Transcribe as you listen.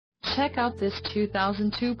Check out this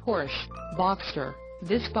 2002 Porsche Boxster.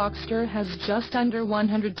 This Boxster has just under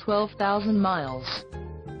 112,000 miles.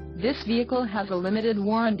 This vehicle has a limited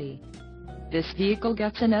warranty. This vehicle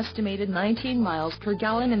gets an estimated 19 miles per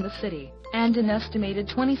gallon in the city, and an estimated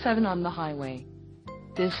 27 on the highway.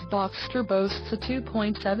 This Boxster boasts a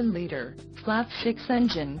 2.7-liter, flat-six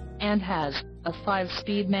engine, and has a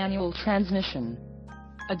 5-speed manual transmission.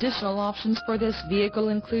 Additional options for this vehicle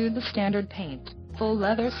include the standard paint, full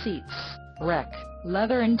leather seats, wreck,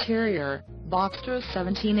 leather interior, Boxster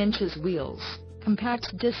 17 inches wheels,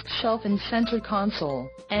 compact disc shelf and center console,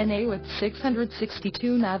 NA with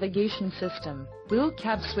 662 navigation system, wheel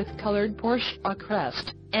caps with colored Porsche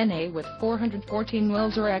crest, NA with 414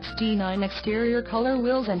 wheels or XD9 exterior color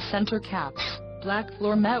wheels and center caps, black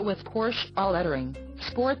floor mat with Porsche lettering,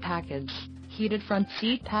 sport package, heated front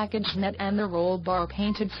seat package net and the roll bar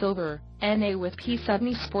painted silver, NA with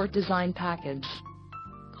P70 sport design package.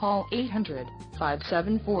 Call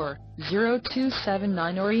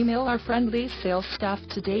 800-574-0279 or email our friendly sales staff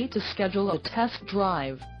today to schedule a test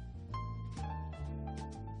drive.